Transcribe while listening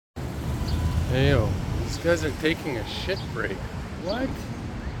Hey yo, these guys are taking a shit break. What?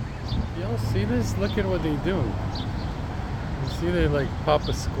 Y'all see this? Look at what they do. You see they like pop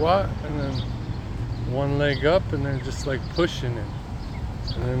a squat and then one leg up and they're just like pushing it.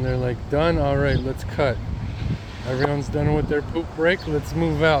 And then they're like done, alright, let's cut. Everyone's done with their poop break, let's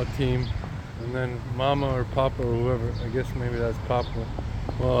move out, team. And then mama or papa or whoever, I guess maybe that's papa.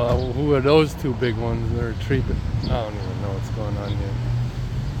 Well, who are those two big ones? They're treated. I don't even know what's going on here.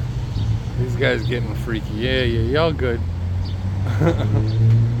 These guys getting freaky. Yeah, y'all good.